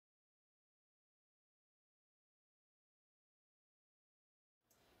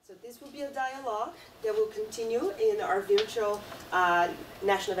So this will be a dialogue that will continue in our virtual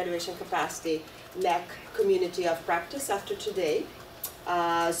National Evaluation Capacity NEC community of practice after today.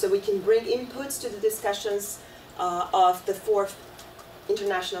 So we can bring inputs to the discussions of the 4th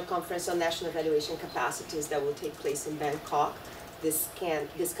International Conference on National Evaluation Capacities that will take place in Bangkok this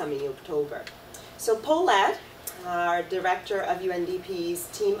coming October. So Paul Ladd, our director of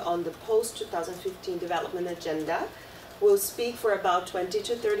UNDP's team on the post-2015 development agenda, will speak for about 20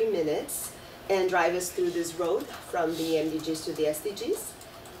 to 30 minutes and drive us through this road from the MDGs to the SDGs.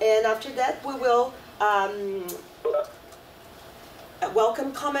 And after that, we will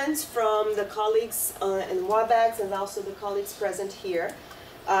welcome comments from the colleagues in WebEx and also the colleagues present here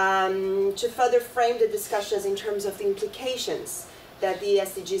to further frame the discussions in terms of the implications that the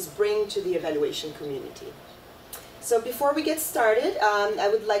SDGs bring to the evaluation community. So before we get started, I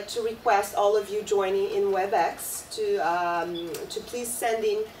would like to request all of you joining in WebEx to please send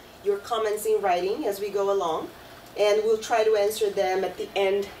in your comments in writing as we go along, and we'll try to answer them at the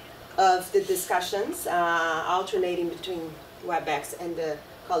end of the discussions, alternating between WebEx and the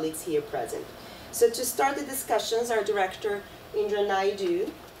colleagues here present. So to start the discussions, our director, Indra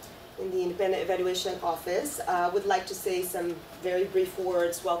Naidu, in the Independent Evaluation Office, would like to say some very brief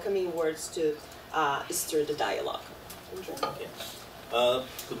words, welcoming words to stir the dialogue. Okay.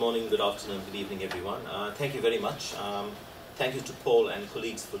 Good morning, good afternoon, good evening, everyone. Thank you very much. Thank you to Paul and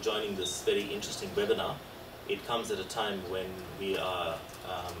colleagues for joining this very interesting webinar. It comes at a time when we are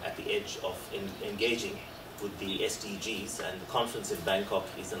at the edge of engaging with the SDGs, and the conference in Bangkok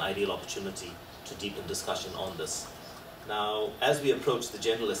is an ideal opportunity to deepen discussion on this. Now, as we approach the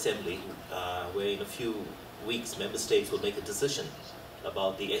General Assembly, where in a few weeks member states will make a decision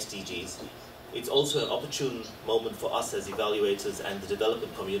about the SDGs, it's also an opportune moment for us as evaluators and the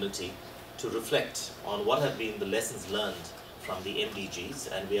development community to reflect on what have been the lessons learned from the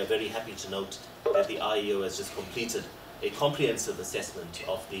MDGs, and we are very happy to note that the IEO has just completed a comprehensive assessment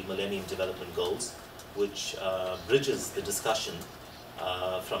of the Millennium Development Goals, which bridges the discussion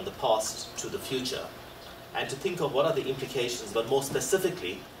from the past to the future, and to think of what are the implications, but more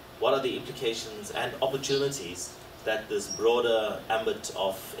specifically, what are the implications and opportunities that this broader ambit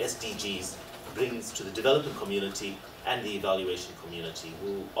of SDGs brings to the development community and the evaluation community,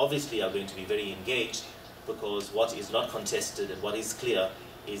 who obviously are going to be very engaged, because what is not contested and what is clear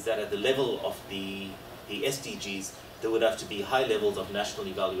is that at the level of the SDGs, there would have to be high levels of national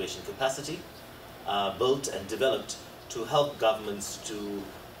evaluation capacity built and developed to help governments to,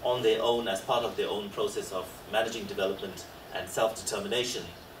 on their own, as part of their own process of managing development and self-determination,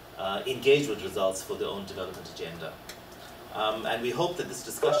 engage with results for their own development agenda. And we hope that this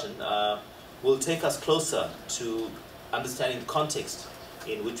discussion will take us closer to understanding the context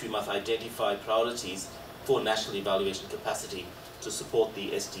in which we must identify priorities for national evaluation capacity to support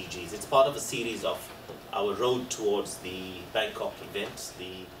the SDGs. It's part of a series of our road towards the Bangkok event,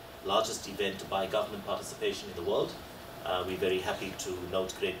 the largest event by government participation in the world. We're very happy to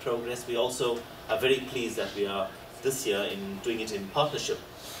note great progress. We also are very pleased that we are this year doing it in partnership,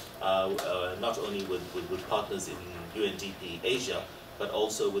 not only with partners in UNDP Asia, but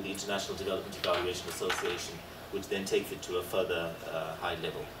also with the International Development Evaluation Association, which then takes it to a further high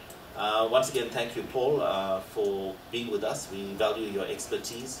level. Once again, thank you, Paul, for being with us. We value your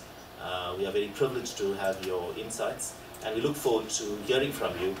expertise. We are very privileged to have your insights, and we look forward to hearing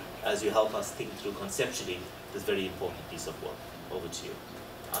from you as you help us think through conceptually this very important piece of work. Over to you,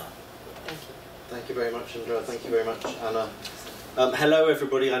 Anna. Thank you. Thank you very much, Indra. Thank you very much, Anna. Hello,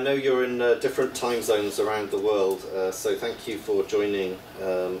 everybody. I know you're in different time zones around the world, so thank you for joining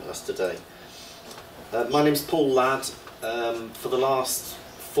us today. My name's Paul Ladd. For the last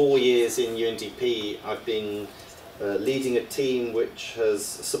 4 years in UNDP, I've been leading a team which has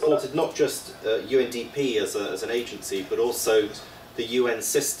supported not just UNDP as an agency, but also the UN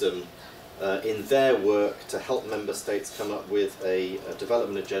system in their work to help member states come up with a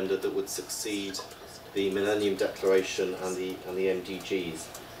development agenda that would succeed the Millennium Declaration and the MDGs.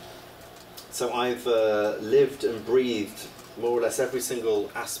 So I've lived and breathed more or less every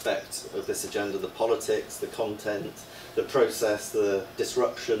single aspect of this agenda: the politics, the content, the process, the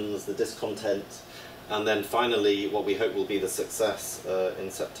disruptions, the discontent, and then finally what we hope will be the success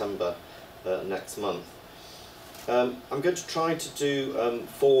in September next month. I'm going to try to do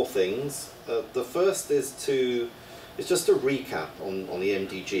 4 things. The first is just a recap on the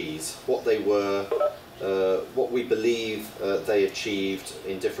MDGs, what they were, what we believe they achieved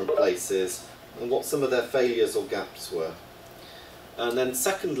in different places, and what some of their failures or gaps were. And then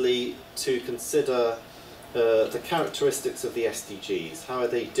secondly, to consider the characteristics of the SDGs. How are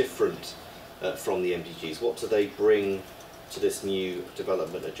they different from the MDGs? What do they bring to this new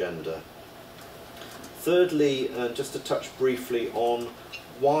development agenda. Thirdly, just to touch briefly on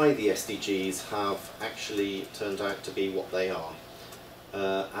why the SDGs have actually turned out to be what they are,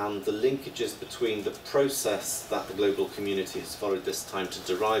 and the linkages between the process that the global community has followed this time to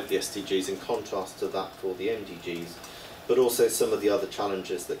derive the SDGs in contrast to that for the MDGs, but also some of the other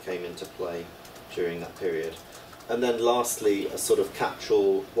challenges that came into play during that period. And then lastly, a sort of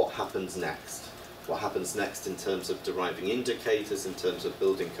catch-all, what happens next? What happens next in terms of deriving indicators, in terms of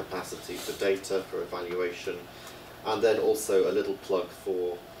building capacity for data, for evaluation, and then also a little plug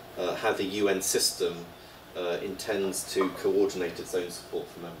for how the UN system intends to coordinate its own support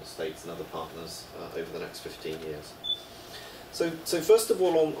for member states and other partners over the next 15 years. So first of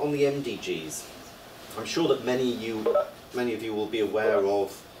all, on the MDGs, I'm sure that many of you will be aware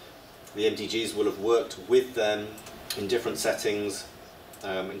of the MDGs, will have worked with them in different settings,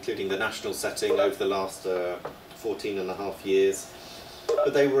 including the national setting over the last 14 and a half years.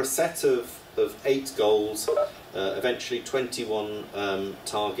 But they were a set of 8 goals, eventually 21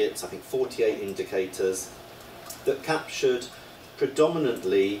 targets, I think 48 indicators, that captured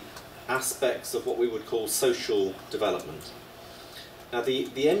predominantly aspects of what we would call social development. Now the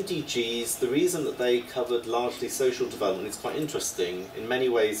MDGs, the reason that they covered largely social development is quite interesting. In many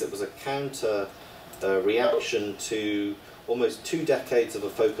ways it was a counter reaction to almost 2 decades of a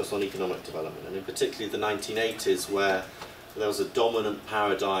focus on economic development, and in particular the 1980s, where there was a dominant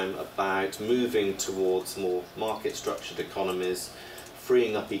paradigm about moving towards more market-structured economies,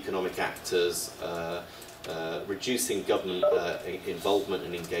 freeing up economic actors, reducing government involvement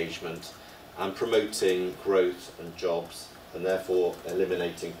and engagement, and promoting growth and jobs, and therefore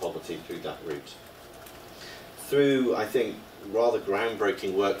eliminating poverty through that route. Through, I think, rather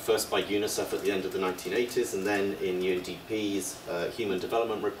groundbreaking work, first by UNICEF at the end of the 1980s, and then in UNDP's Human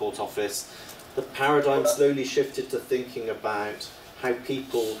Development Report Office, the paradigm slowly shifted to thinking about how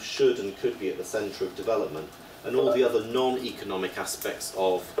people should and could be at the centre of development, and all the other non-economic aspects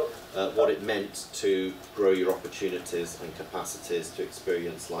of what it meant to grow your opportunities and capacities to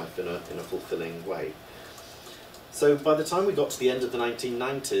experience life in a fulfilling way. So by the time we got to the end of the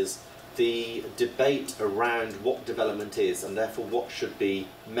 1990s, the debate around what development is, and therefore what should be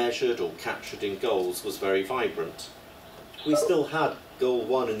measured or captured in goals, was very vibrant. We still had Goal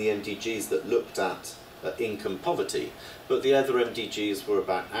 1 in the MDGs that looked at income poverty, but the other MDGs were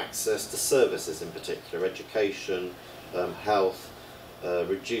about access to services, in particular education, health,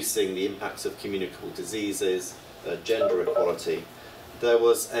 reducing the impacts of communicable diseases, gender equality. There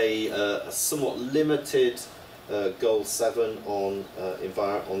was a somewhat limited Goal 7 on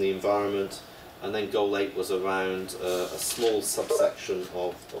the environment, and then Goal 8 was around a small subsection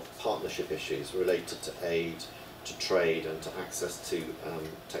of partnership issues related to aid, to trade, and to access to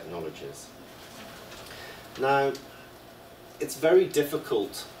technologies. Now, it's very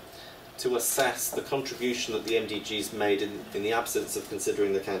difficult to assess the contribution that the MDGs made in the absence of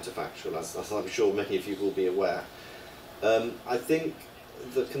considering the counterfactual, as I'm sure many of you will be aware. I think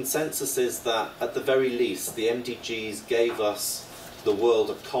the consensus is that, at the very least, the MDGs gave us, the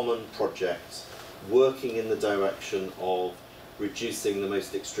world, a common project working in the direction of reducing the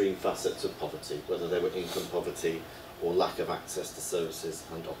most extreme facets of poverty, whether they were income poverty or lack of access to services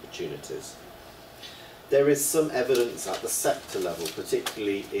and opportunities. There is some evidence at the sector level,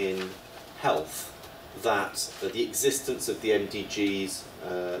 particularly in health, that the existence of the MDGs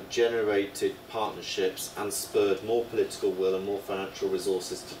generated partnerships and spurred more political will and more financial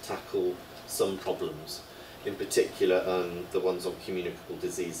resources to tackle some problems, in particular the ones on communicable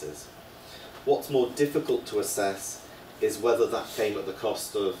diseases. What's more difficult to assess is whether that came at the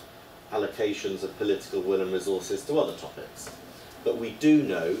cost of allocations of political will and resources to other topics. But we do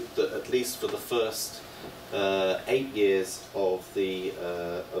know that, at least for the first 8 years of the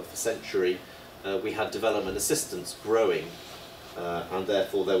century, we had development assistance growing, and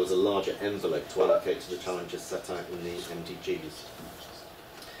therefore there was a larger envelope to allocate to the challenges set out in the MDGs.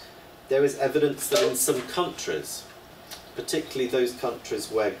 There is evidence that in some countries, particularly those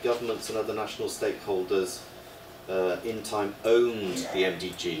countries where governments and other national stakeholders in time owned the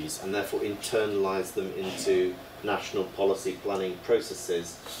MDGs and therefore internalised them into national policy planning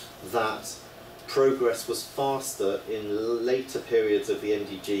processes, that progress was faster in later periods of the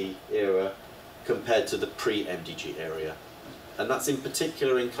MDG era compared to the pre-MDG era. And that's in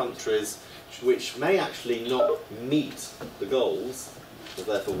particular in countries which may actually not meet the goals, and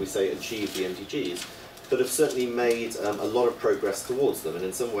therefore we say achieve the MDGs, but have certainly made a lot of progress towards them, and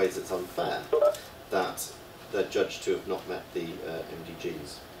in some ways it's unfair that they're judged to have not met the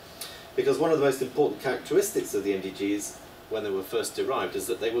MDGs. Because one of the most important characteristics of the MDGs when they were first derived is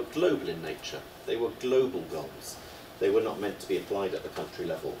that they were global in nature. They were global goals. They were not meant to be applied at the country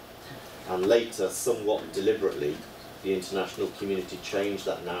level. And later, somewhat deliberately, the international community changed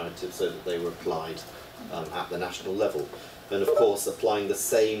that narrative so that they were applied at the national level. And of course, applying the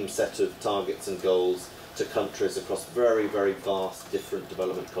same set of targets and goals to countries across very, very vast different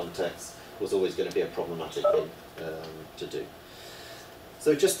development contexts was always going to be a problematic thing to do.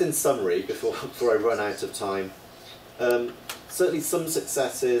 So just in summary, before I run out of time, certainly some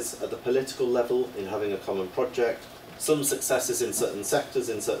successes at the political level in having a common project, some successes in certain sectors,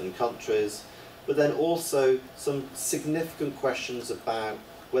 in certain countries, but then also some significant questions about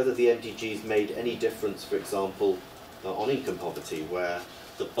whether the MDGs made any difference, for example, on income poverty, where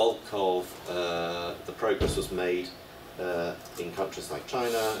the bulk of the progress was made in countries like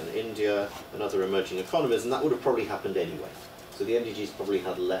China and India and other emerging economies, and that would have probably happened anyway. So the MDGs probably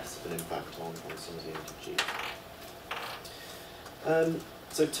had less of an impact on some of the MDGs.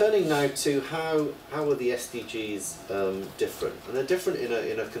 So turning now to how are the SDGs different? And they're different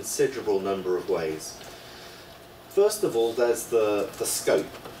in a considerable number of ways. First of all, there's the scope,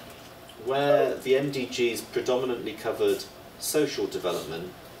 where the MDGs predominantly covered social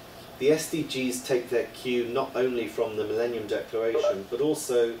development. The SDGs take their cue not only from the Millennium Declaration, but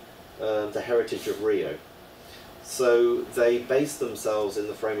also the heritage of Rio. So they base themselves in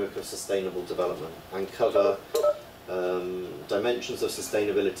the framework of sustainable development and cover dimensions of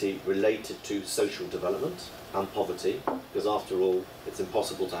sustainability related to social development and poverty, because after all, it's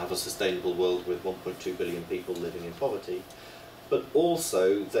impossible to have a sustainable world with 1.2 billion people living in poverty. But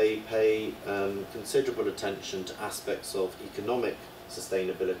also they pay considerable attention to aspects of economic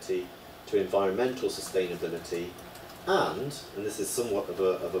sustainability, to environmental sustainability, and this is somewhat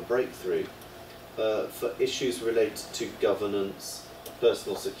of a breakthrough, for issues related to governance,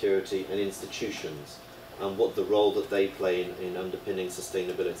 personal security and institutions, and what the role that they play in underpinning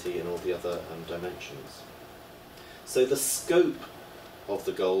sustainability and all the other dimensions. So the scope of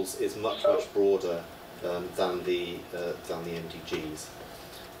the goals is much, much broader than the MDGs.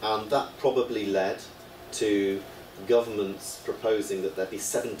 And that probably led to governments proposing that there be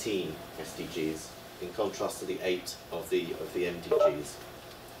 17 SDGs, in contrast to the 8 of the MDGs.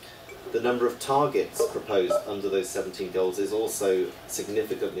 The number of targets proposed under those 17 goals is also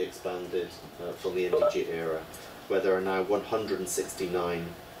significantly expanded from the MDG era, where there are now 169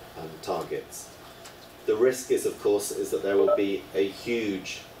 targets. The risk is, of course, that there will be a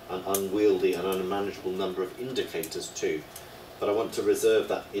huge and unwieldy and unmanageable number of indicators too. But I want to reserve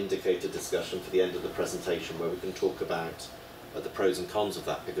that indicator discussion for the end of the presentation, where we can talk about the pros and cons of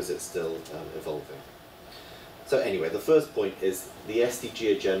that, because it's still evolving. So anyway, the first point is the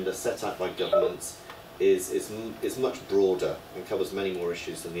SDG agenda set out by governments is much broader and covers many more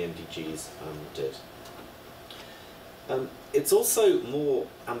issues than the MDGs did. It's also more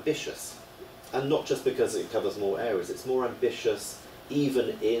ambitious, and not just because it covers more areas, it's more ambitious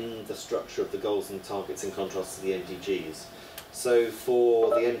even in the structure of the goals and targets in contrast to the MDGs. So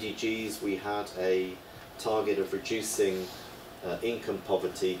for the MDGs, we had a target of reducing income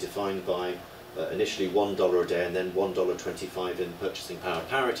poverty defined by initially $1 a day and then $1.25 in purchasing power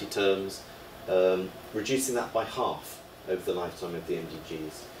parity terms, reducing that by half over the lifetime of the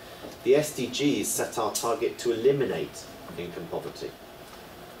MDGs. The SDGs set our target to eliminate income poverty.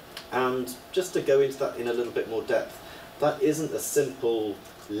 And just to go into that in a little bit more depth, that isn't a simple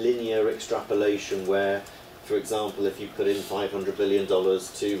linear extrapolation where, for example, if you put in $500 billion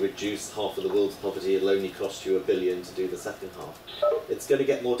to reduce half of the world's poverty, it'll only cost you $1 billion to do the second half. It's going to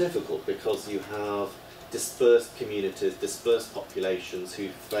get more difficult because you have dispersed communities, dispersed populations who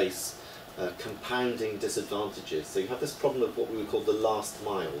face compounding disadvantages. So you have this problem of what we would call the last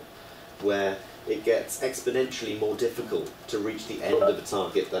mile, where it gets exponentially more difficult to reach the end of a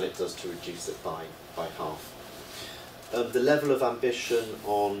target than it does to reduce it by half. The level of ambition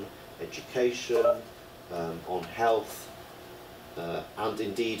on education, on health, and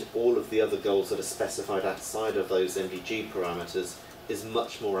indeed all of the other goals that are specified outside of those MDG parameters is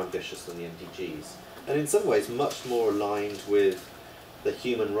much more ambitious than the MDGs. And in some ways much more aligned with the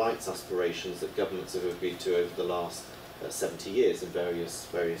human rights aspirations that governments have agreed to over the last 70 years in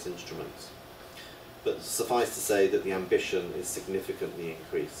various instruments. But suffice to say that the ambition is significantly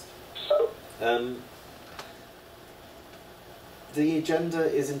increased. The agenda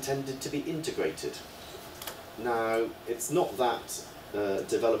is intended to be integrated. Now, it's not that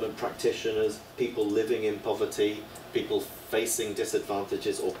development practitioners, people living in poverty, people facing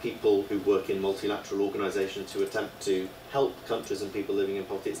disadvantages, or people who work in multilateral organisations who attempt to help countries and people living in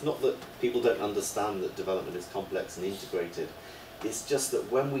poverty. It's not that people don't understand that development is complex and integrated. It's just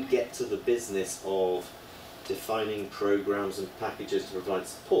that when we get to the business of defining programmes and packages to provide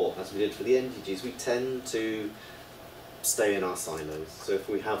support, as we did for the MDGs, we tend to stay in our silos. So if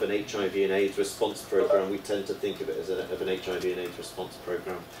we have an HIV and AIDS response program, we tend to think of it as an HIV and AIDS response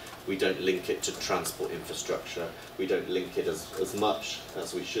program. We don't link it to transport infrastructure. We don't link it as much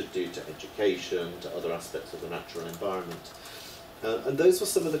as we should do to education, to other aspects of the natural environment. And those were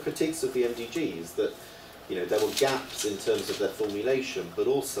some of the critiques of the MDGs, that there were gaps in terms of their formulation, but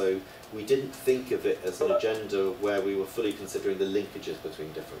also we didn't think of it as an agenda where we were fully considering the linkages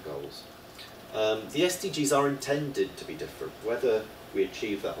between different goals. The SDGs are intended to be different. Whether we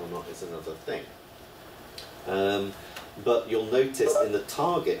achieve that or not is another thing. But you'll notice in the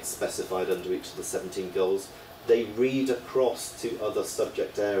targets specified under each of the 17 goals, they read across to other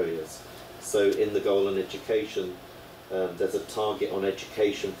subject areas. So in the goal on education, there's a target on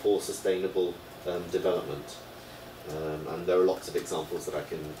education for sustainable development. And there are lots of examples that I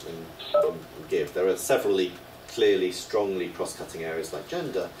can give. There are several clearly, strongly cross-cutting areas like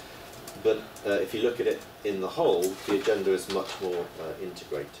gender, but if you look at it in the whole, the agenda is much more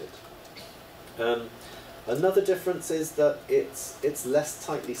integrated. Another difference is that it's less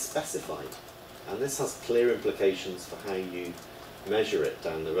tightly specified, and this has clear implications for how you measure it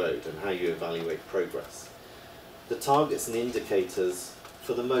down the road and how you evaluate progress. The targets and indicators,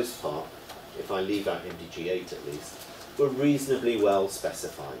 for the most part, if I leave out MDG 8 at least, were reasonably well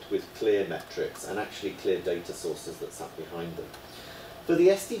specified with clear metrics and actually clear data sources that sat behind them. For the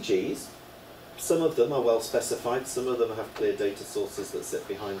SDGs, some of them are well specified, some of them have clear data sources that sit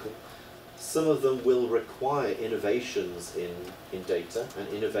behind them. Some of them will require innovations in data and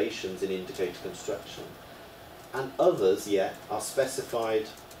innovations in indicator construction. And others, yet, are specified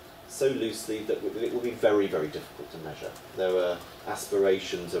so loosely that it will be very, very difficult to measure. There are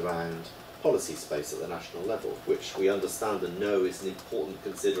aspirations around policy space at the national level, which we understand and know is an important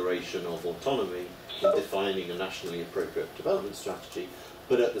consideration of autonomy in defining a nationally appropriate development strategy,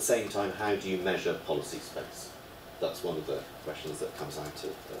 but at the same time, how do you measure policy space? That's one of the questions that comes out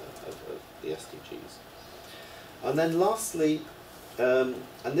of the SDGs. And then lastly, and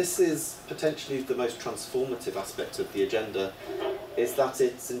this is potentially the most transformative aspect of the agenda, is that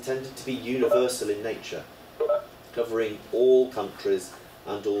it's intended to be universal in nature, covering all countries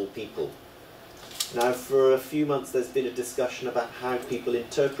and all people. Now, for a few months there's been a discussion about how people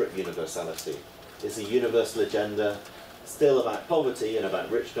interpret universality. Is a universal agenda still about poverty and about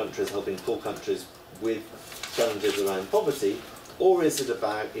rich countries helping poor countries with challenges around poverty, or is it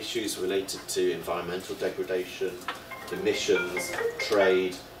about issues related to environmental degradation, emissions,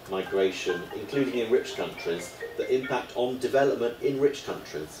 trade, migration, including in rich countries, that impact on development in rich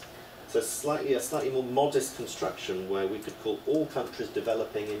countries? So a slightly more modest construction where we could call all countries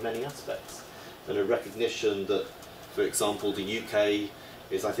developing in many aspects, and a recognition that, for example, the UK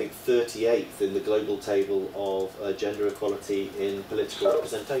is, I think, 38th in the global table of gender equality in political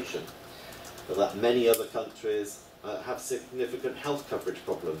representation. That many other countries have significant health coverage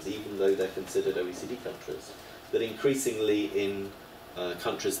problems, even though they're considered OECD countries. That increasingly in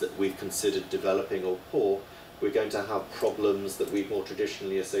countries that we've considered developing or poor, we're going to have problems that we've more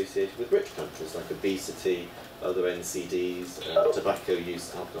traditionally associated with rich countries, like obesity, other NCDs, tobacco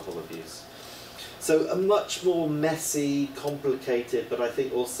use, alcohol abuse. So a much more messy, complicated, but I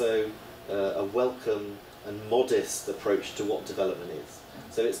think also a welcome and modest approach to what development is.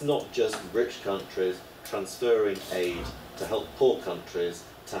 So it's not just rich countries transferring aid to help poor countries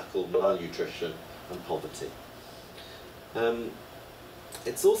tackle malnutrition and poverty.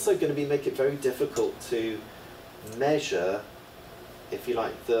 It's also going to make it very difficult to measure, if you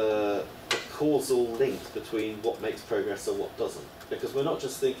like, the causal link between what makes progress or what doesn't. Because we're not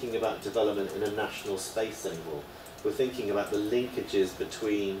just thinking about development in a national space anymore. We're thinking about the linkages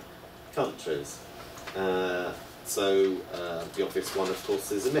between countries. The obvious one, of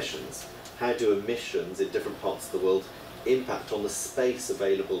course, is emissions. How do emissions in different parts of the world impact on the space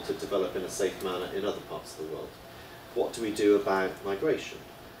available to develop in a safe manner in other parts of the world? What do we do about migration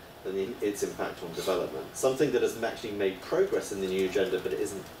and its impact on development? Something that has actually made progress in the new agenda, but it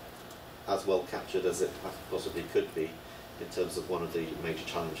isn't as well captured as it possibly could be in terms of one of the major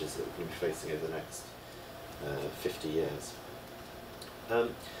challenges that we're going to be facing over the next 50 years.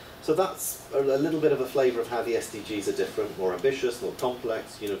 So that's a little bit of a flavour of how the SDGs are different, more ambitious, more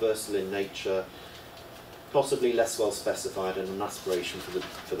complex, universal in nature, possibly less well specified, and an aspiration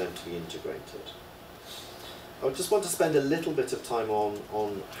for them to be integrated. I just want to spend a little bit of time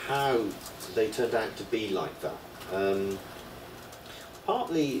on how they turned out to be like that.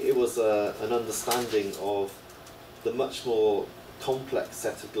 Partly it was an understanding of the much more complex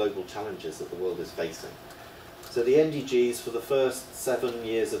set of global challenges that the world is facing. So the MDGs, for the first 7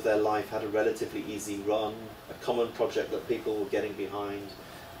 years of their life, had a relatively easy run, a common project that people were getting behind,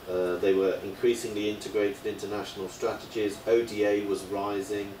 They were increasingly integrated into national strategies. ODA was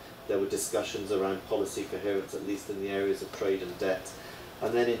rising. There were discussions around policy coherence, at least in the areas of trade and debt.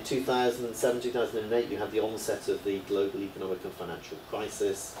 And then in 2007, 2008, you had the onset of the global economic and financial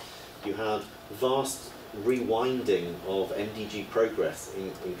crisis. You had vast rewinding of MDG progress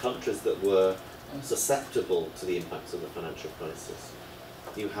in countries that were susceptible to the impacts of the financial crisis.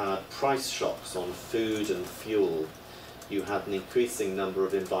 You had price shocks on food and fuel. You had an increasing number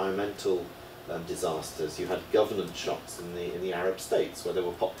of environmental disasters. You had governance shocks in the Arab states, where there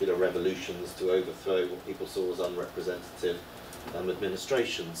were popular revolutions to overthrow what people saw as unrepresentative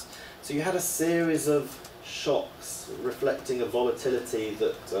administrations. So you had a series of shocks reflecting a volatility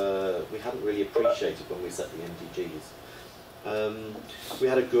that we hadn't really appreciated when we set the MDGs. We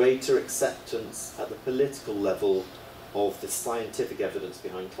had a greater acceptance at the political level of the scientific evidence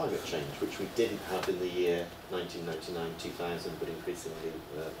behind climate change, which we didn't have in the year 1999-2000, but increasingly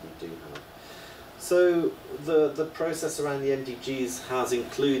we do have. So the process around the MDGs has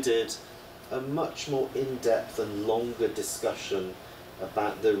included a much more in-depth and longer discussion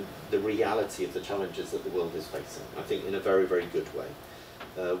about the reality of the challenges that the world is facing, I think in a very, very good way.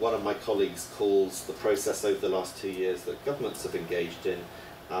 One of my colleagues calls the process over the last 2 years that governments have engaged in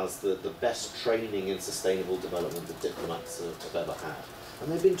as the best training in sustainable development that diplomats have ever had.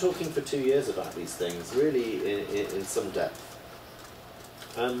 And they've been talking for 2 years about these things, really in some depth.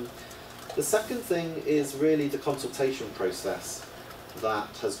 The second thing is really the consultation process that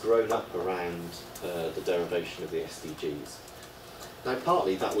has grown up around the derivation of the SDGs. Now,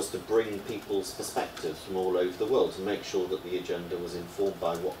 partly that was to bring people's perspectives from all over the world, to make sure that the agenda was informed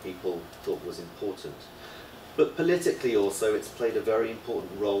by what people thought was important. But politically also, it's played a very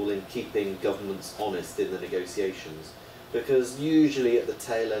important role in keeping governments honest in the negotiations, because usually at the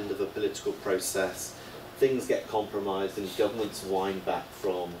tail end of a political process, things get compromised and governments wind back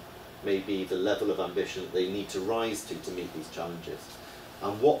from maybe the level of ambition that they need to rise to meet these challenges.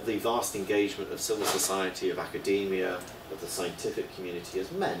 And what the vast engagement of civil society, of academia, of the scientific community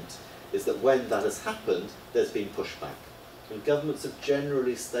has meant is that when that has happened, there's been pushback. And governments have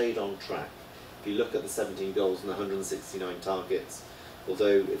generally stayed on track. If you look at the 17 goals and the 169 targets,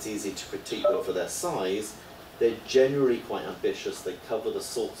 although it's easy to critique them for their size, they're generally quite ambitious. They cover the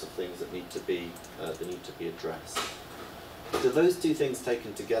sorts of things that need to be addressed. So those two things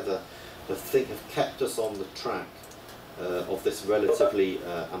taken together, I think, have kept us on the track of this relatively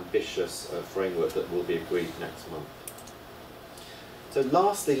ambitious framework that will be agreed next month. So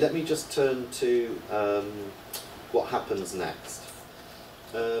lastly, let me just turn to what happens next.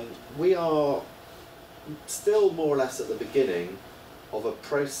 We are still more or less at the beginning of a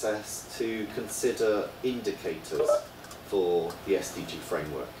process to consider indicators for the SDG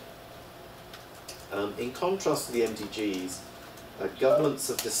framework. In contrast to the MDGs, governments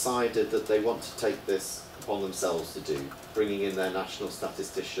have decided that they want to take this upon themselves to do, bringing in their national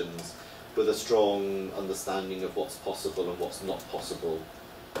statisticians with a strong understanding of what's possible and what's not possible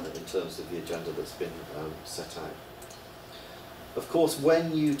in terms of the agenda that's been set out. Of course,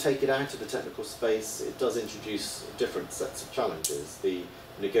 when you take it out of the technical space, it does introduce different sets of challenges. The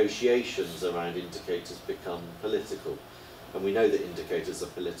negotiations around indicators become political, and we know that indicators are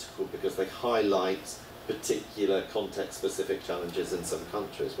political because they highlight particular context-specific challenges in some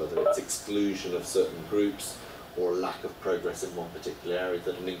countries, whether it's exclusion of certain groups or lack of progress in one particular area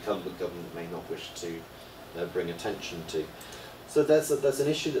that an incumbent government may not wish to bring attention to. So there's an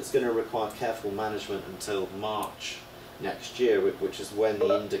issue that's going to require careful management until March next year, which is when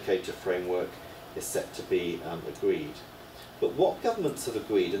the indicator framework is set to be agreed. But what governments have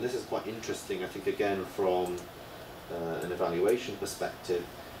agreed, and this is quite interesting, I think, again from an evaluation perspective,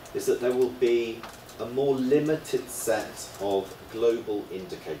 is that there will be a more limited set of global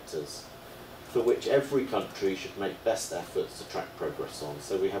indicators for which every country should make best efforts to track progress on.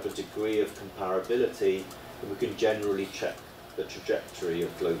 So we have a degree of comparability, and we can generally check the trajectory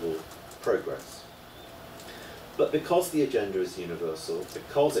of global progress. But because the agenda is universal,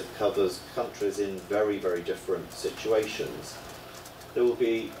 because it covers countries in very, very different situations, there will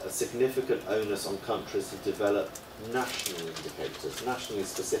be a significant onus on countries to develop national indicators, nationally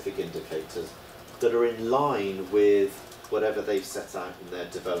specific indicators, that are in line with whatever they've set out in their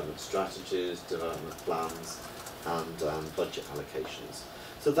development strategies, development plans, and budget allocations.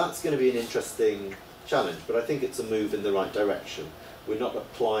 So that's going to be an interesting challenge, but I think it's a move in the right direction. We're not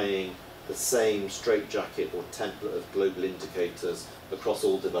applying the same straitjacket or template of global indicators across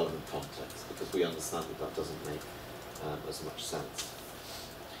all development contexts, because we understand that that doesn't make as much sense.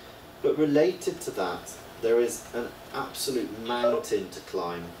 But related to that, there is an absolute mountain to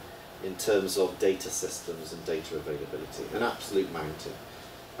climb in terms of data systems and data availability, an absolute mountain.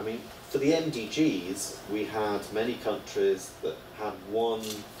 I mean, for the MDGs, we had many countries that had one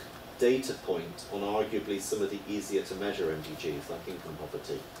data point on arguably some of the easier to measure MDGs, like income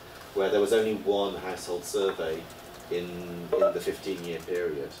poverty, where there was only one household survey in the 15-year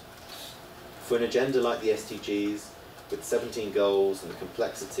period. For an agenda like the SDGs, with 17 goals and the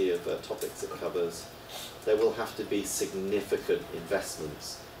complexity of topics it covers, there will have to be significant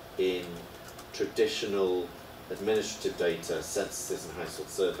investments in traditional administrative data, censuses and household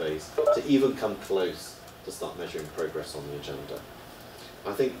surveys, to even come close to start measuring progress on the agenda.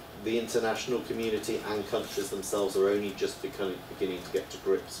 I think the international community and countries themselves are only just beginning to get to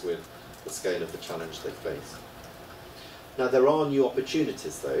grips with the scale of the challenge they face. Now, there are new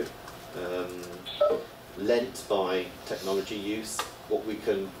opportunities though, lent by technology use, what we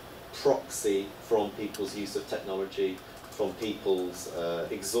can proxy from people's use of technology, from people's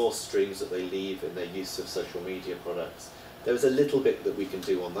exhaust streams that they leave in their use of social media products. There is a little bit that we can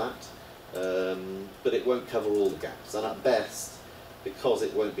do on that, but it won't cover all the gaps. And at best, because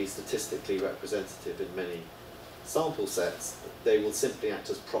it won't be statistically representative in many sample sets, they will simply act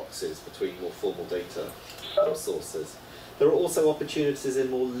as proxies between more formal data sources. There are also opportunities in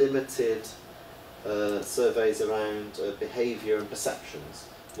more limited surveys around behaviour and perceptions,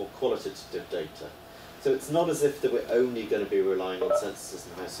 more qualitative data. So it's not as if that we're only going to be relying on censuses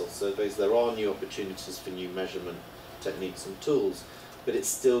and household surveys. There are new opportunities for new measurement techniques and tools, but it's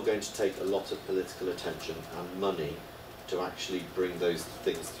still going to take a lot of political attention and money to actually bring those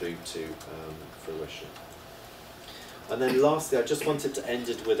things through to fruition. And then lastly, I just wanted to end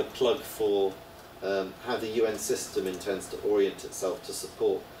it with a plug for how the UN system intends to orient itself to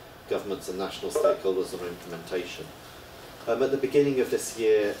support governments and national stakeholders on implementation. At the beginning of this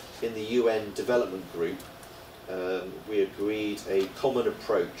year, in the UN Development Group, we agreed a common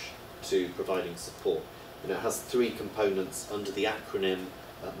approach to providing support. And it has three components under the acronym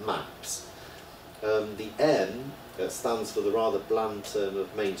MAPS. The M stands for the rather bland term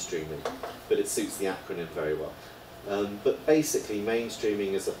of mainstreaming, but it suits the acronym very well. But basically,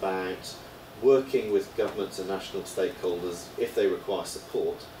 mainstreaming is about working with governments and national stakeholders, if they require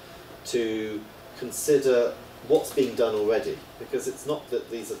support, to consider what's being done already, because it's not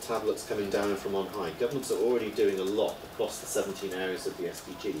that these are tablets coming down from on high. Governments are already doing a lot across the 17 areas of the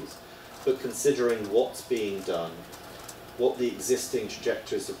SDGs, but considering what's being done, what the existing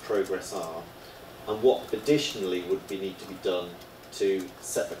trajectories of progress are, and what additionally would need to be done to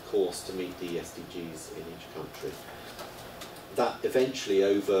set a course to meet the SDGs in each country. That eventually,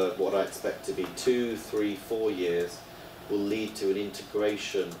 over what I expect to be 2, 3, 4 years, will lead to an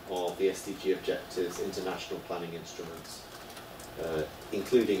integration of the SDG objectives into national planning instruments,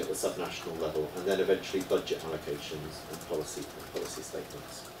 including at the subnational level, and then eventually budget allocations and policy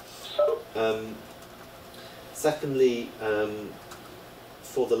statements. Secondly,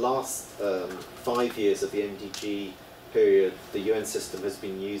 for the last 5 years of the MDG period, the UN system has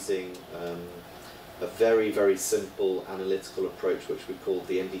been using a very, very simple analytical approach, which we call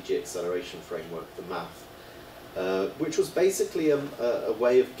the MDG Acceleration Framework, the MAF. Which was basically a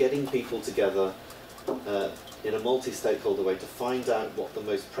way of getting people together in a multi-stakeholder way to find out what the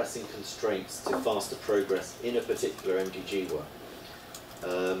most pressing constraints to faster progress in a particular MDG were.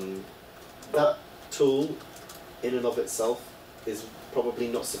 That tool, in and of itself, is probably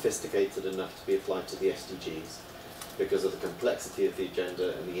not sophisticated enough to be applied to the SDGs because of the complexity of the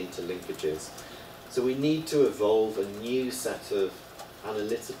agenda and the interlinkages. So we need to evolve a new set of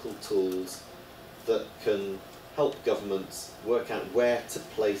analytical tools that can help governments work out where to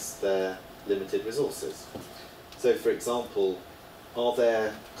place their limited resources. So, for example, are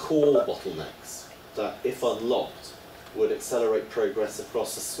there core bottlenecks that, if unlocked, would accelerate progress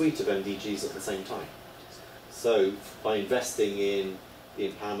across a suite of MDGs at the same time? So, by investing in the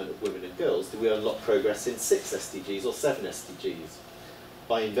empowerment of women and girls, do we unlock progress in 6 SDGs or 7 SDGs?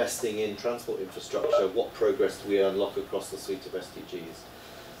 By investing in transport infrastructure, what progress do we unlock across the suite of SDGs?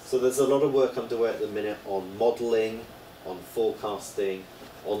 So there's a lot of work underway at the minute on modelling, on forecasting,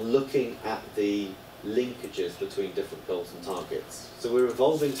 on looking at the linkages between different goals and targets. So we're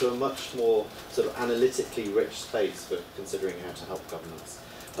evolving to a much more sort of analytically rich space for considering how to help governments.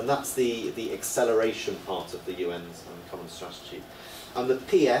 And that's the acceleration part of the UN's common strategy. And the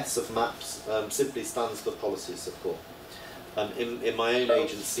PS of MAPS simply stands for policy support. In my own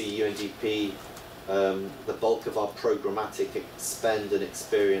agency, UNDP, the bulk of our programmatic spend and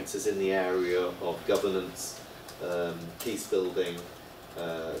experience is in the area of governance, peace building,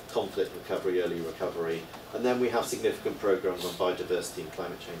 conflict recovery, early recovery, and then we have significant programs on biodiversity and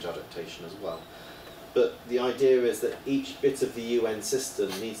climate change adaptation as well. But the idea is that each bit of the UN system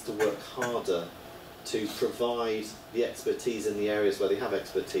needs to work harder to provide the expertise in the areas where they have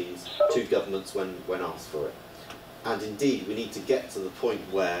expertise to governments when asked for it. And indeed, we need to get to the point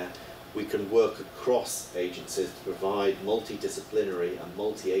where we can work across agencies to provide multidisciplinary and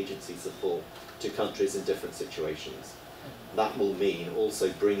multi-agency support to countries in different situations. That will mean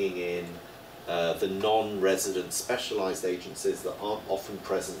also bringing in the non-resident specialised agencies that aren't often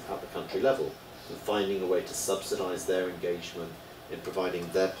present at the country level and finding a way to subsidise their engagement in providing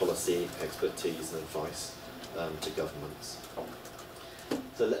their policy expertise and advice to governments.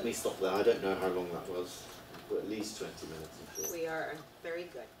 So let me stop there. I don't know how long that was, but at least 20 minutes, I'm sure. We are very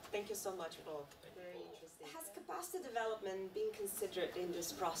good. Thank you so much, Paul. Very interesting. Has capacity development been considered in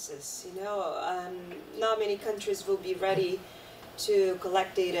this process? You know, not many countries will be ready to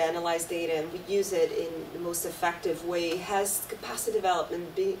collect data, analyze data, and use it in the most effective way. Has capacity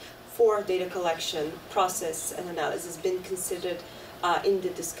development been for data collection, process, and analysis been considered in the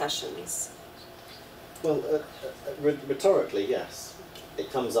discussions? Well, rhetorically, yes. It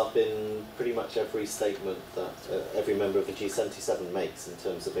comes up in pretty much every statement that every member of the G77 makes in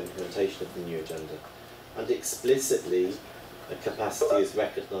terms of implementation of the new agenda. And explicitly, capacity is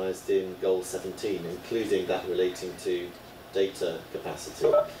recognised in Goal 17, including that relating to data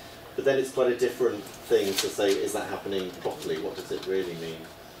capacity. But then it's quite a different thing to say, is that happening properly? What does it really mean?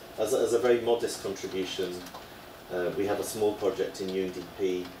 As a very modest contribution, we have a small project in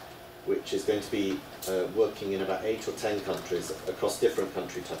UNDP which is going to be working in about 8 or 10 countries across different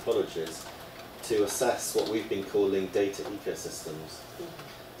country typologies to assess what we've been calling data ecosystems.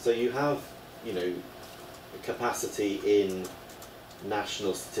 So you have, you know, capacity in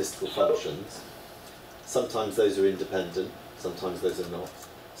national statistical functions. Sometimes those are independent, sometimes those are not.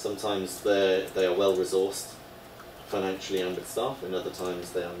 Sometimes they are well resourced financially and with staff, and other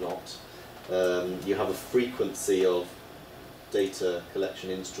times they are not. You have a frequency of data collection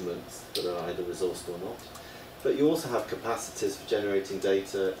instruments that are either resourced or not. But you also have capacities for generating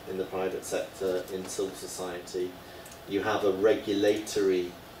data in the private sector, in civil society. You have a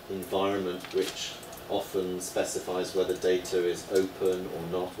regulatory environment which often specifies whether data is open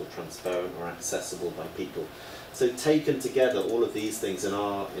or not, or transparent or accessible by people. So taken together, all of these things in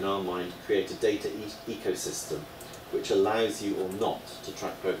our mind create a data ecosystem which allows you or not to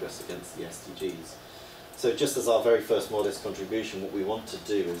track progress against the SDGs. So just as our very first modest contribution, what we want to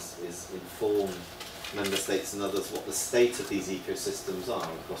do is inform member states and others what the state of these ecosystems are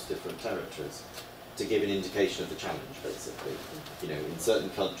across different territories, to give an indication of the challenge, basically. You know, in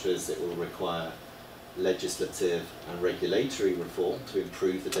certain countries it will require legislative and regulatory reform to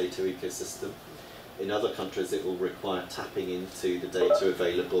improve the data ecosystem. In other countries it will require tapping into the data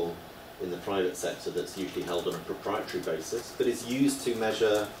available in the private sector that's usually held on a proprietary basis, but is used to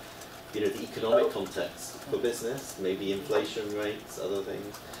measure, you know, the economic context for business, maybe inflation rates, other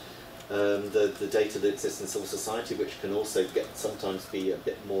things. The data that exists in civil society, which can also sometimes be a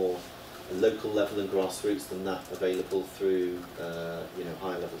bit more local level and grassroots than that available through you know,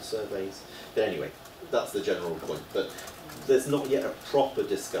 higher level surveys. But anyway, that's the general point. But there's not yet a proper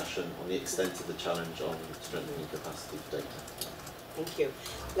discussion on the extent of the challenge on strengthening capacity for data. Thank you.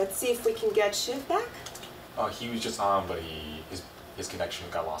 Let's see if we can get Shiv back. He was just on, but his connection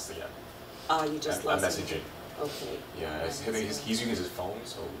got lost again. Oh, you just lost messaging. Okay. Yeah, he's using his phone,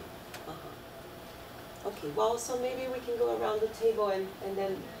 so. Okay, well, so maybe we can go around the table and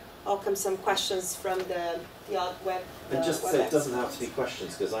then welcome some questions from the web. And just so it doesn't have to be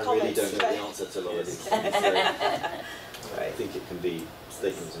questions, because I really don't know the answer to a lot of these things. So I think it can be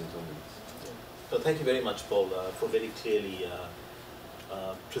statements and comments. Well, thank you very much, Paul, for very clearly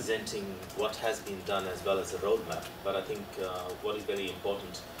presenting what has been done as well as a roadmap. But I think what is very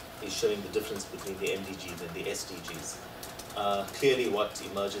important is showing the difference between the MDGs and the SDGs. Clearly what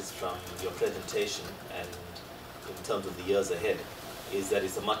emerges from your presentation and in terms of the years ahead is that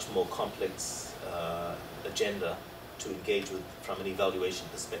it's a much more complex agenda to engage with from an evaluation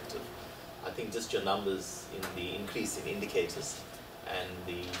perspective. I think just your numbers in the increase in indicators and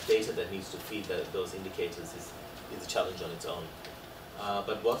the data that needs to feed those indicators is a challenge on its own.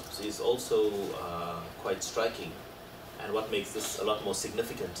 But what is also quite striking and what makes this a lot more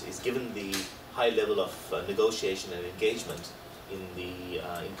significant is, given the high level of negotiation and engagement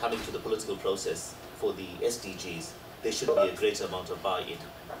in coming to the political process for the SDGs, there should be a greater amount of buy-in.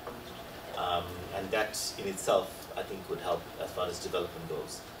 And that in itself, I think, would help as far as development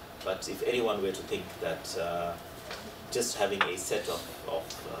goes. But if anyone were to think that just having a set of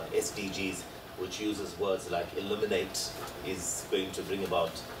SDGs which uses words like eliminate is going to bring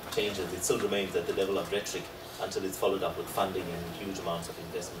about changes, it still remains at the level of rhetoric until it's followed up with funding and huge amounts of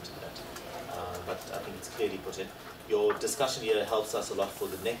investment in that. But I think it's clearly put in. Your discussion here helps us a lot for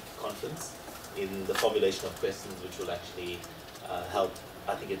the NEC conference, in the formulation of questions, which will actually help,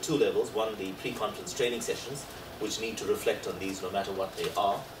 I think, at two levels. One, the pre-conference training sessions, which need to reflect on these no matter what they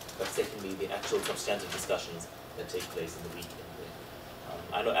are, but secondly, the actual substantive discussions that take place in the weekend.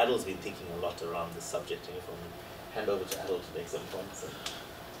 I know Adol's been thinking a lot around this subject, and if I hand over to Adol to make some points.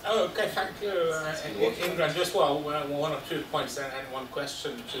 Oh, okay, thank you, Indra. Just one or two points and one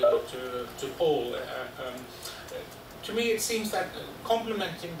question to Paul. To me, it seems that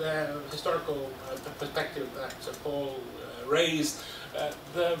complementing the historical perspective that Paul raised,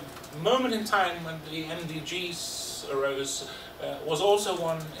 the moment in time when the MDGs arose was also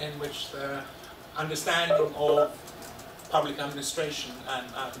one in which the understanding of public administration and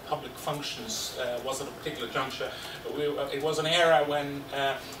public functions was at a particular juncture. It was an era when,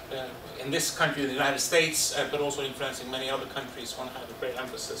 in this country, the United States, but also influencing many other countries, one had a great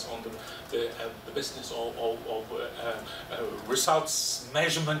emphasis on the business of results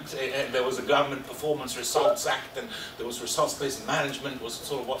measurement. There was a Government Performance Results Act, and there was results-based management was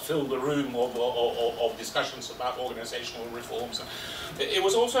sort of what filled the room of discussions about organizational reforms. It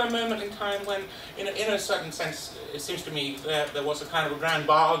was also a moment in time when, in a certain sense, it seems to me, there was a kind of a grand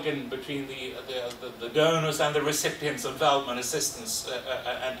bargain between the donors and the recipients of development assistance,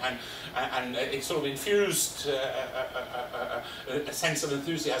 and it sort of infused a sense of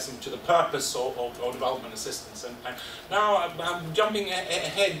enthusiasm to the purpose of development assistance. And now I'm jumping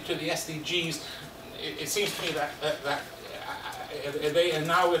ahead to the SDGs. It seems to me that and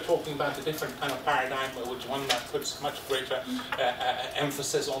now we're talking about a different kind of paradigm, which one that puts much greater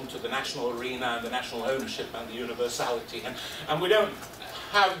emphasis onto the national arena and the national ownership and the universality. And we don't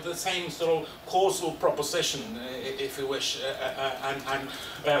have the same sort of causal proposition, if you wish, and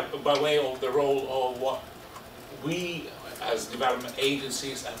by way of the role of what we as development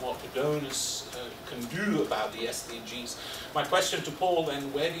agencies and what the donors can do about the SDGs. My question to Paul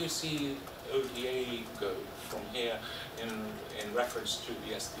then, where do you see ODA go from here in reference to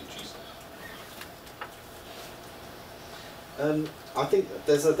the SDGs? I think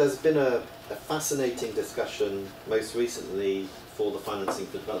there's been a fascinating discussion most recently for the Financing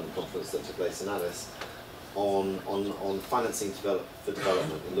for Development conference that took place in Alice on financing for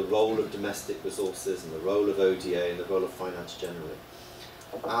development and the role of domestic resources and the role of ODA and the role of finance generally.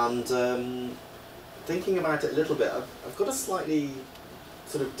 And thinking about it a little bit, I've got a slightly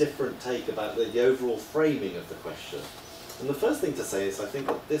sort of different take about the overall framing of the question. And the first thing to say is I think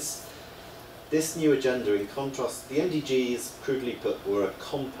that this new agenda, in contrast, the MDGs, crudely put, were a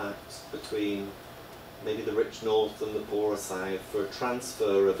compact between maybe the rich north and the poorer south for a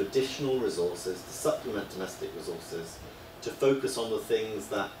transfer of additional resources to supplement domestic resources, to focus on the things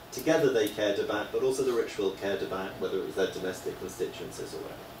that together they cared about, but also the rich world cared about, whether it was their domestic constituencies or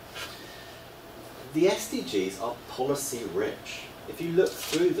whatever. The SDGs are policy rich. If you look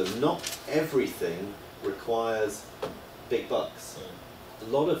through them, not everything requires big bucks. A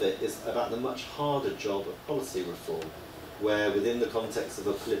lot of it is about the much harder job of policy reform, where within the context of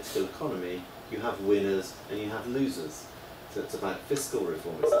a political economy, you have winners and you have losers. So it's about fiscal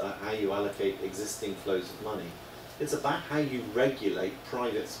reform, it's about how you allocate existing flows of money. It's about how you regulate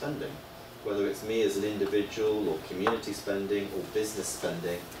private spending, whether it's me as an individual or community spending or business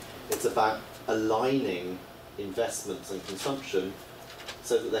spending. It's about aligning investments and consumption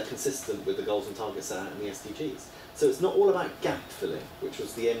so that they're consistent with the goals and targets set out in the SDGs. So it's not all about gap filling, which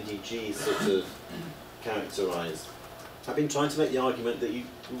was the MDGs sort of characterised. I've been trying to make the argument that you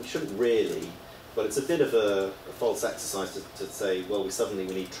shouldn't really, but it's a bit of a false exercise to say, well, we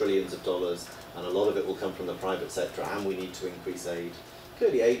need trillions of dollars and a lot of it will come from the private sector and we need to increase aid.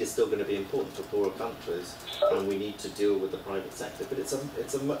 Clearly aid is still going to be important for poorer countries and we need to deal with the private sector, but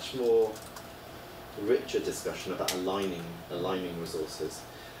it's a much more richer discussion about aligning resources.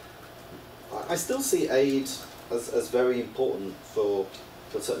 I still see aid as very important for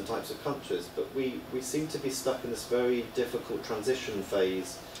certain types of countries, but we seem to be stuck in this very difficult transition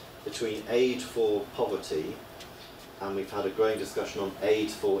phase between aid for poverty, and we've had a growing discussion on aid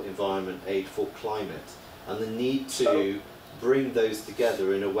for environment, aid for climate, and the need to bring those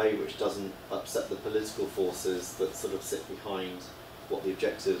together in a way which doesn't upset the political forces that sort of sit behind what the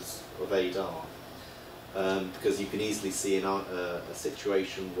objectives of aid are. Because you can easily see in a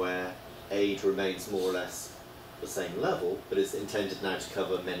situation where aid remains more or less the same level, but it's intended now to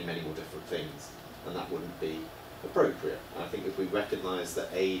cover many, many more different things, and that wouldn't be appropriate. And I think if we recognise that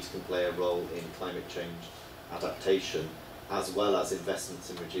aid can play a role in climate change adaptation, as well as investments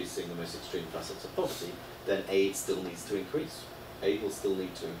in reducing the most extreme facets of poverty, then aid still needs to increase. Aid will still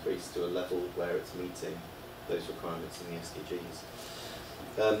need to increase to a level where it's meeting those requirements in the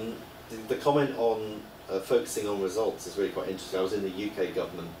SDGs. the comment on focusing on results is really quite interesting. I was in the UK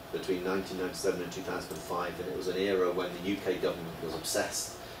government between 1997 and 2005, and it was an era when the UK government was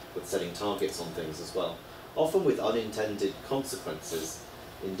obsessed with setting targets on things as well, often with unintended consequences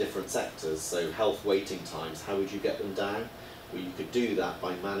in different sectors. So health waiting times, how would you get them down? Well, you could do that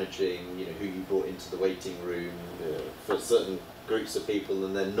by managing, you know, who you brought into the waiting room for certain groups of people,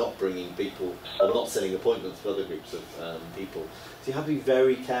 and then not bringing people, or not setting appointments for other groups of people. So you have to be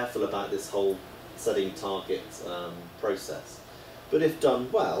very careful about this whole setting targets process. But if done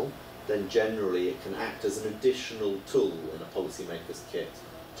well, then generally it can act as an additional tool in a policymaker's kit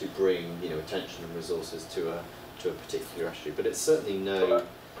to bring, you know, attention and resources to a particular issue. But it's certainly no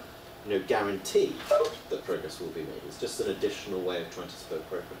guarantee that progress will be made. It's just an additional way of trying to spur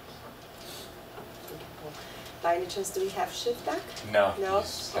progress. By any chance, do we have shift back? No. No?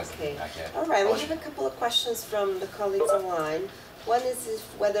 Okay. All right, we have a couple of questions from the colleagues online. One is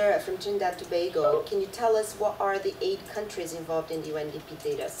whether, from Trinidad and Tobago, can you tell us what are the 8 countries involved in the UNDP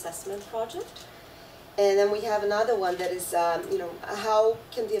data assessment project? And then we have another one that is, how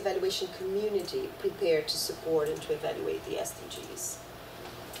can the evaluation community prepare to support and to evaluate the SDGs?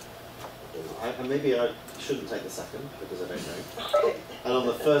 And maybe I shouldn't take the second, because I don't know. Okay. And on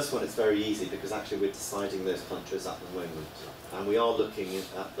the first one, it's very easy, because actually we're deciding those countries at the moment. And we are looking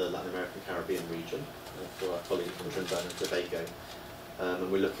at the Latin American Caribbean region for our colleague from Trinidad and Tobago.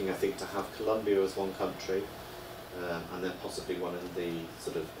 And we're looking, I think, to have Colombia as one country, and then possibly one in the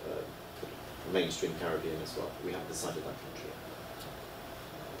sort of mainstream Caribbean as well. We haven't decided that country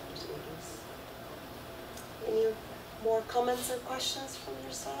yet. Any more comments or questions from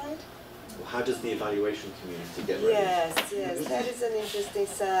your side? Well, how does the evaluation community get ready? Yes, that is an interesting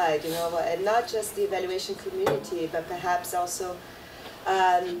side, and not just the evaluation community, but perhaps also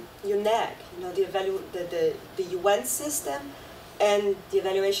UNEG, the UN system and the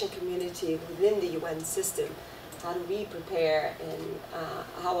evaluation community within the UN system. How do we prepare, and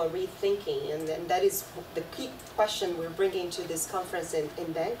how are we thinking? And that is the key question we're bringing to this conference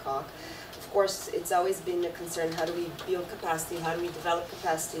in Bangkok. Of course, it's always been a concern, how do we build capacity, how do we develop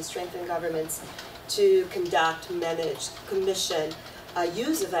capacity, strengthen governments to conduct, manage, commission,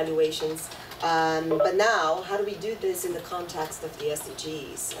 use evaluations. But now, how do we do this in the context of the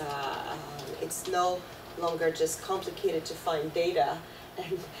SDGs? It's no longer just complicated to find data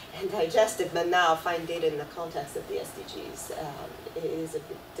and digest it, but now find data in the context of the SDGs. It is a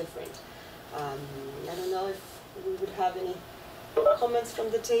bit different. I don't know if we would have any comments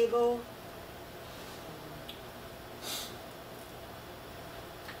from the table.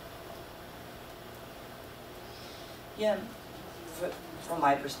 Yeah, from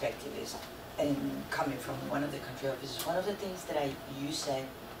my perspective is, and coming from one of the country offices, one of the things that you said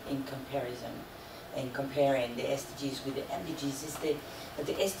in comparison and comparing the SDGs with the MDGs is that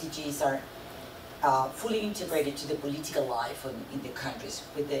the SDGs are fully integrated to the political life in the countries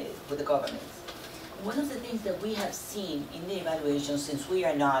with the governments. One of the things that we have seen in the evaluation, since we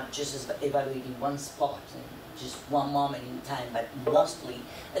are not just evaluating one spot and just one moment in time, but mostly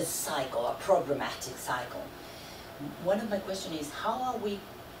a cycle, a programmatic cycle. One of my questions is, how are we,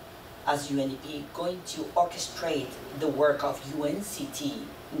 as UNDP, going to orchestrate the work of UNCT,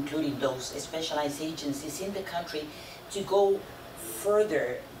 including those specialized agencies in the country, to go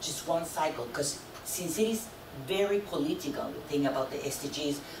further just one cycle? Because since it is very political, the thing about the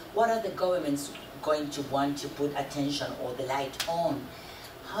SDGs, what are the governments going to want to put attention or the light on?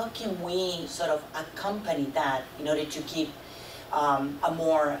 How can we sort of accompany that in order to keep a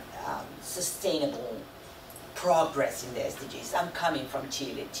more sustainable progress in the SDGs? I'm coming from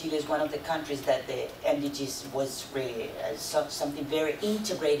Chile. Chile is one of the countries that the MDGs was really something very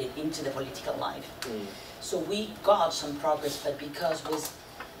integrated into the political life. So we got some progress, but because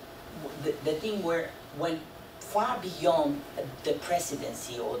the thing went far beyond the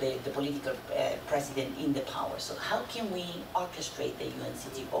presidency or the political president in the power. So how can we orchestrate the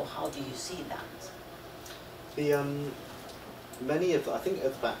UNCT, or how do you see that? I think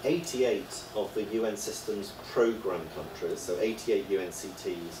about 88 of the UN system's program countries, so 88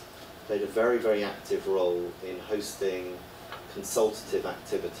 UNCTs, played a very, very active role in hosting consultative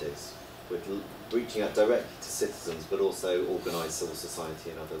activities, with reaching out directly to citizens, but also organised civil society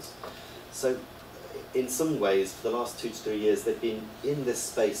and others. So in some ways, for the last 2 to 3 years, they've been in this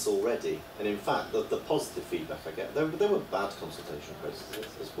space already. And in fact, the positive feedback I get, there were bad consultation processes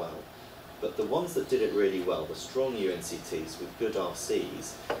as well. But the ones that did it really well, the strong UNCTs with good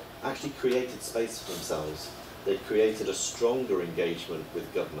RCs, actually created space for themselves. They created a stronger engagement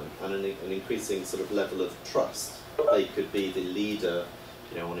with government and an increasing sort of level of trust. They could be the leader,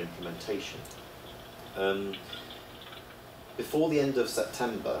 on implementation. Before the end of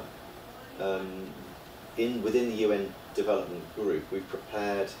September, within the UN Development Group, we've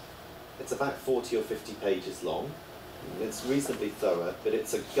prepared, it's about 40 or 50 pages long. It's reasonably thorough, but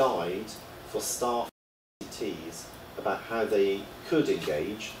it's a guide for staff Ts about how they could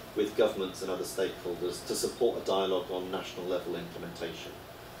engage with governments and other stakeholders to support a dialogue on national level implementation.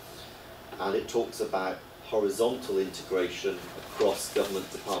 And it talks about horizontal integration across government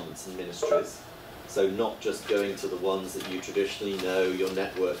departments and ministries. So not just going to the ones that you traditionally know, your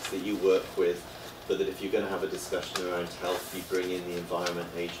networks that you work with, but that if you're going to have a discussion around health, you bring in the Environment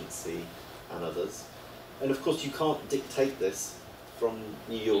Agency and others. And of course you can't dictate this from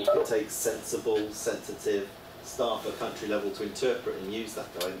New York. It takes sensible, sensitive staff at country level to interpret and use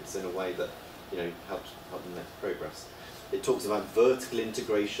that guidance in a way that, you know, helps them make progress. It talks about vertical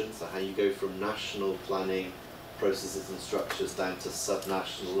integration, so how you go from national planning processes and structures down to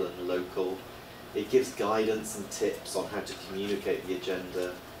subnational and local. It gives guidance and tips on how to communicate the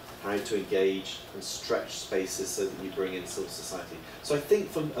agenda, how to engage and stretch spaces so that you bring in civil society. So I think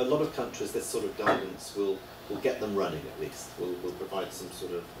for a lot of countries this sort of guidance will get them running at least, will provide some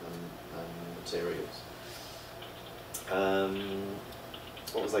sort of materials.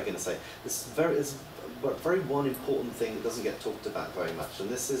 What was I going to say? This is very one important thing that doesn't get talked about very much, and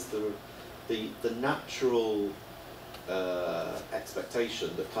this is the natural expectation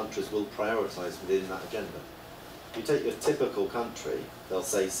that countries will prioritise within that agenda. If you take your typical country, they'll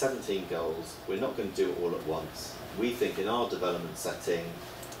say 17 goals, we're not going to do it all at once. We think in our development setting,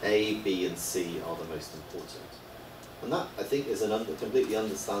 A, B and C are the most important. And that, I think, is a completely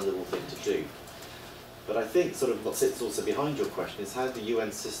understandable thing to do. But I think sort of what sits also behind your question is how the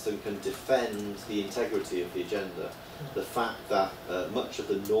UN system can defend the integrity of the agenda, the fact that much of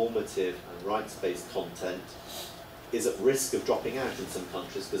the normative and rights-based content is at risk of dropping out in some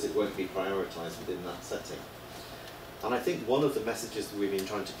countries because it won't be prioritised within that setting. And I think one of the messages that we've been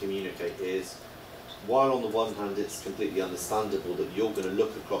trying to communicate is, while on the one hand it's completely understandable that you're going to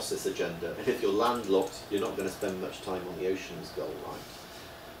look across this agenda, and if you're landlocked, you're not going to spend much time on the oceans goal, right?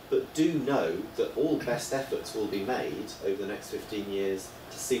 But do know that all best efforts will be made over the next 15 years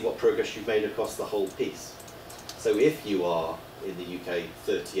to see what progress you've made across the whole piece. So if you are, in the UK,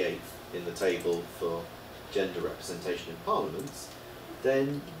 38th in the table for gender representation in parliaments,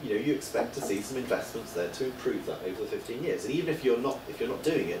 then you expect to see some investments there to improve that over the 15 years. And even if you're not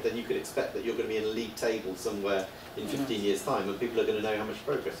doing it, then you could expect that you're going to be in a league table somewhere in 15 years' time, and people are going to know how much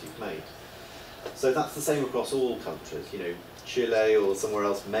progress you've made. So that's the same across all countries. Chile or somewhere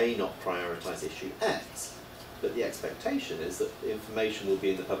else may not prioritise issue X, but the expectation is that information will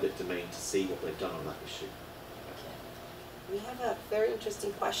be in the public domain to see what they've done on that issue. We have a very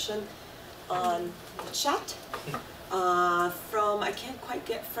interesting question on the chat from, I can't quite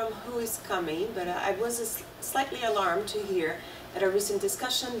get from who is coming, but I was slightly alarmed to hear at a recent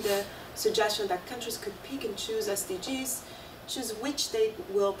discussion the suggestion that countries could pick and choose SDGs, choose which they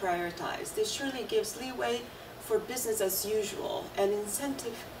will prioritize. This surely gives leeway for business as usual and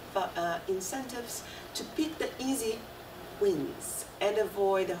incentives to pick the easy wins and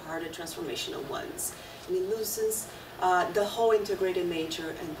avoid the harder transformational ones. And it loosens the whole integrated nature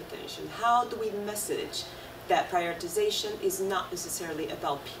and potential. How do we message that prioritization is not necessarily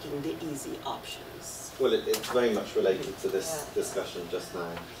about picking the easy options? Well, it's very much related to this discussion just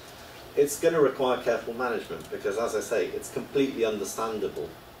now. It's going to require careful management because, as I say, it's completely understandable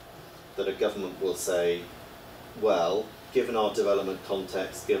that a government will say, well, given our development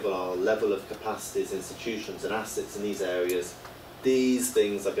context, given our level of capacities, institutions and assets in these areas, these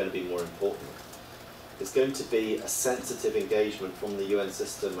things are going to be more important. It's going to be a sensitive engagement from the UN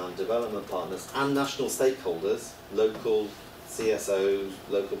system and development partners and national stakeholders, local CSOs,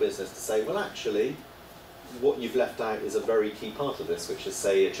 local business, to say, well, actually, what you've left out is a very key part of this, which is,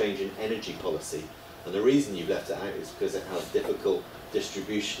 say, a change in energy policy. And the reason you've left it out is because it has difficult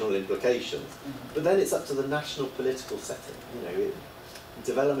distributional implications. But then it's up to the national political setting.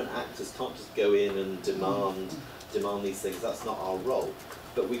 Development actors can't just go in and demand these things. That's not our role.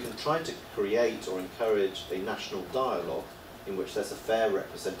 But we can try to create or encourage a national dialogue in which there's a fair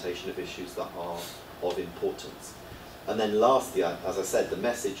representation of issues that are of importance. And then lastly, as I said, the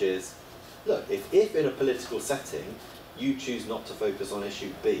message is, look, if in a political setting you choose not to focus on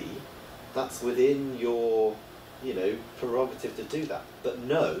issue B, that's within your prerogative to do that. But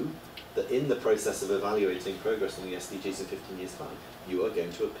know that in the process of evaluating progress on the SDGs in 15 years' time, you are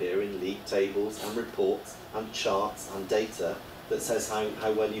going to appear in league tables and reports and charts and data that says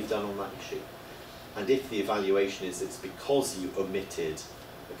how well you've done on that issue. And if the evaluation is it's because you omitted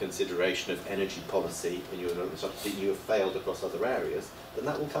a consideration of energy policy in your development strategy, that you have failed across other areas, then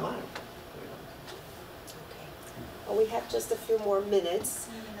that will come out. Okay. Well, we have just a few more minutes.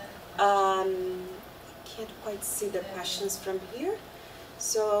 Can't quite see the questions from here.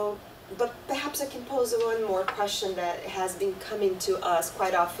 So, but perhaps I can pose one more question that has been coming to us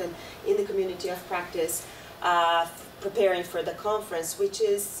quite often in the community of practice, preparing for the conference, which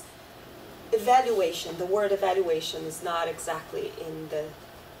is evaluation. The word evaluation is not exactly in the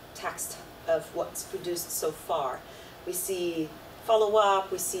text of what's produced so far. We see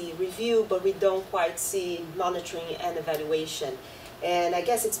follow-up, we see review, but we don't quite see monitoring and evaluation. And I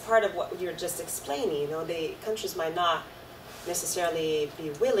guess it's part of what you're just explaining. You know, the countries might not necessarily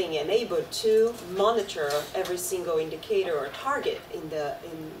be willing and able to monitor every single indicator or target in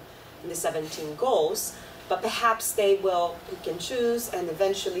the 17 goals, but perhaps they will pick and choose and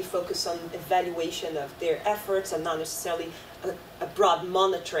eventually focus on evaluation of their efforts and not necessarily a broad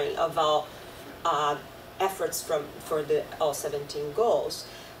monitoring of all efforts for all 17 goals.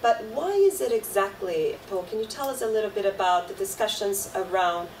 But why is it exactly, Paul, can you tell us a little bit about the discussions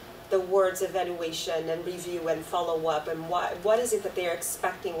around the words evaluation and review and follow-up, and what is it that they're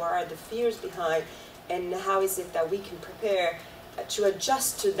expecting, what are the fears behind, and how is it that we can prepare to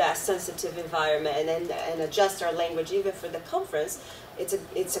adjust to that sensitive environment and adjust our language even for the conference?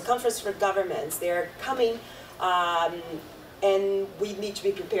 It's a conference for governments. They're coming, and we need to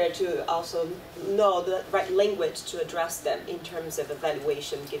be prepared to also know the right language to address them in terms of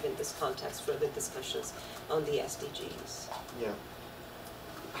evaluation, given this context for the discussions on the SDGs. Yeah.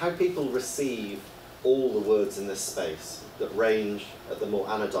 How people receive all the words in this space that range at the more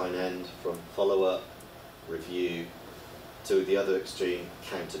anodyne end from follow-up, review, to the other extreme,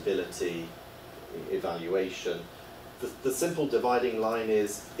 accountability, evaluation. The simple dividing line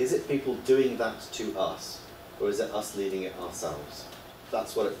is it people doing that to us, or is it us leading it ourselves?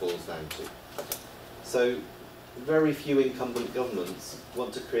 That's what it boils down to. So very few incumbent governments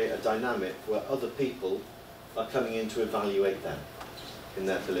want to create a dynamic where other people are coming in to evaluate them in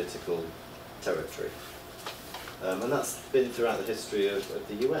their political territory. And that's been throughout the history of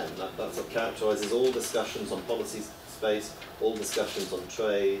the UN. That's what characterises all discussions on policy space, all discussions on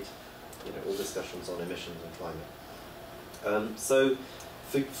trade, all discussions on emissions and climate. So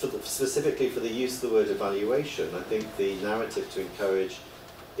specifically for the use of the word evaluation, I think the narrative to encourage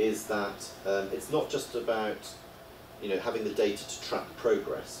is that it's not just about having the data to track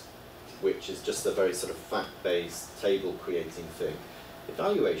progress, which is just a very sort of fact-based, table-creating thing.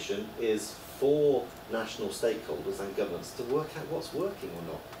 Evaluation is for national stakeholders and governments to work out what's working or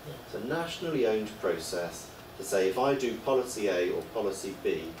not. It's a nationally owned process to say, if I do policy A or policy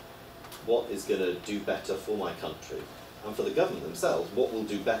B, what is going to do better for my country? And for the government themselves, what will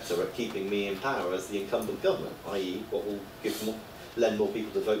do better at keeping me in power as the incumbent government, i.e. what will lend more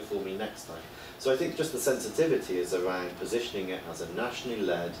people to vote for me next time. So I think just the sensitivity is around positioning it as a nationally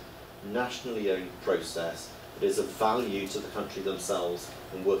led, nationally owned process that is of value to the country themselves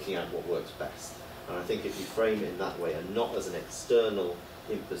in working out what works best. And I think if you frame it in that way, and not as an external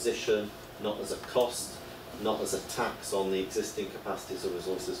imposition, not as a cost, not as a tax on the existing capacities or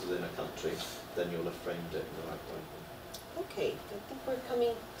resources within a country, then you'll have framed it in the right way. Okay, I think we're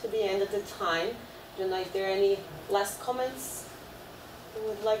coming to the end of the time. I don't know if there are any last comments you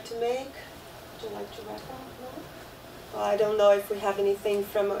would like to make. Would you like to wrap up? No? Well, I don't know if we have anything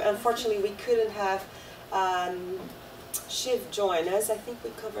from, unfortunately we couldn't have Shiv join us. I think we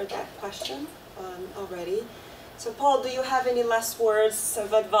covered that question already. So Paul, do you have any last words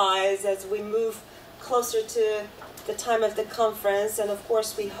of advice as we move closer to the time of the conference? And of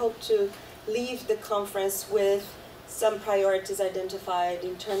course we hope to leave the conference with some priorities identified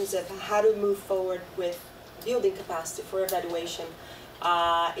in terms of how to move forward with building capacity for evaluation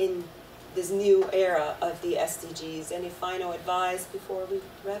in this new era of the SDGs. Any final advice before we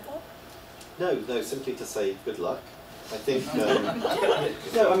wrap up? No, simply to say good luck. I think,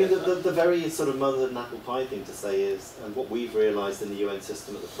 no, I mean, the very sort of mother and apple pie thing to say is, and what we've realised in the UN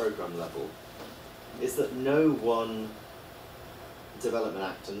system at the programme level, is that no one development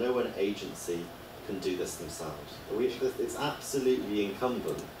actor, no one agency can do this themselves. It's absolutely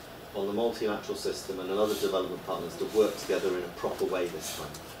incumbent on the multilateral system and on other development partners to work together in a proper way this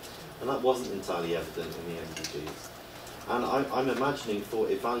time. And that wasn't entirely evident in the MDGs. And I'm imagining for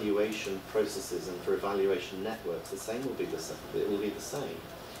evaluation processes and for evaluation networks, the same will be the same. It will be the same.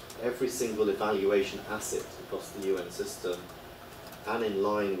 Every single evaluation asset across the UN system and in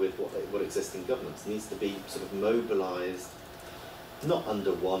line with what exists in governments needs to be sort of mobilised, not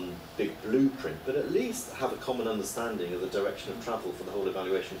under one big blueprint, but at least have a common understanding of the direction of travel for the whole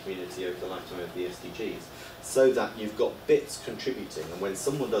evaluation community over the lifetime of the SDGs, so that you've got bits contributing, and when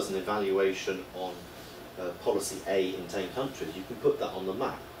someone does an evaluation on policy A in 10 countries, you can put that on the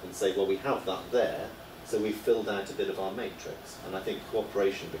map and say, well, we have that there, So we've filled out a bit of our matrix, and I think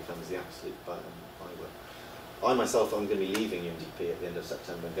cooperation becomes the absolute byword. I myself, I'm going to be leaving UNDP at the end of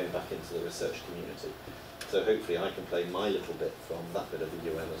September and going back into the research community. So hopefully I can play my little bit from that bit of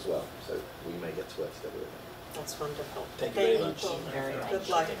the UN as well. So we may get to work together again. That's wonderful. Thank you very much. Very much. Good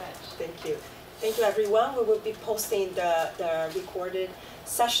luck. Thank you. Thank you, everyone. We will be posting the recorded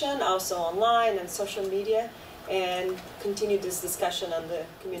session also online and social media, and continue this discussion on the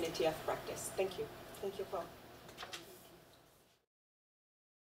community of practice. Thank you. Thank you, Paul.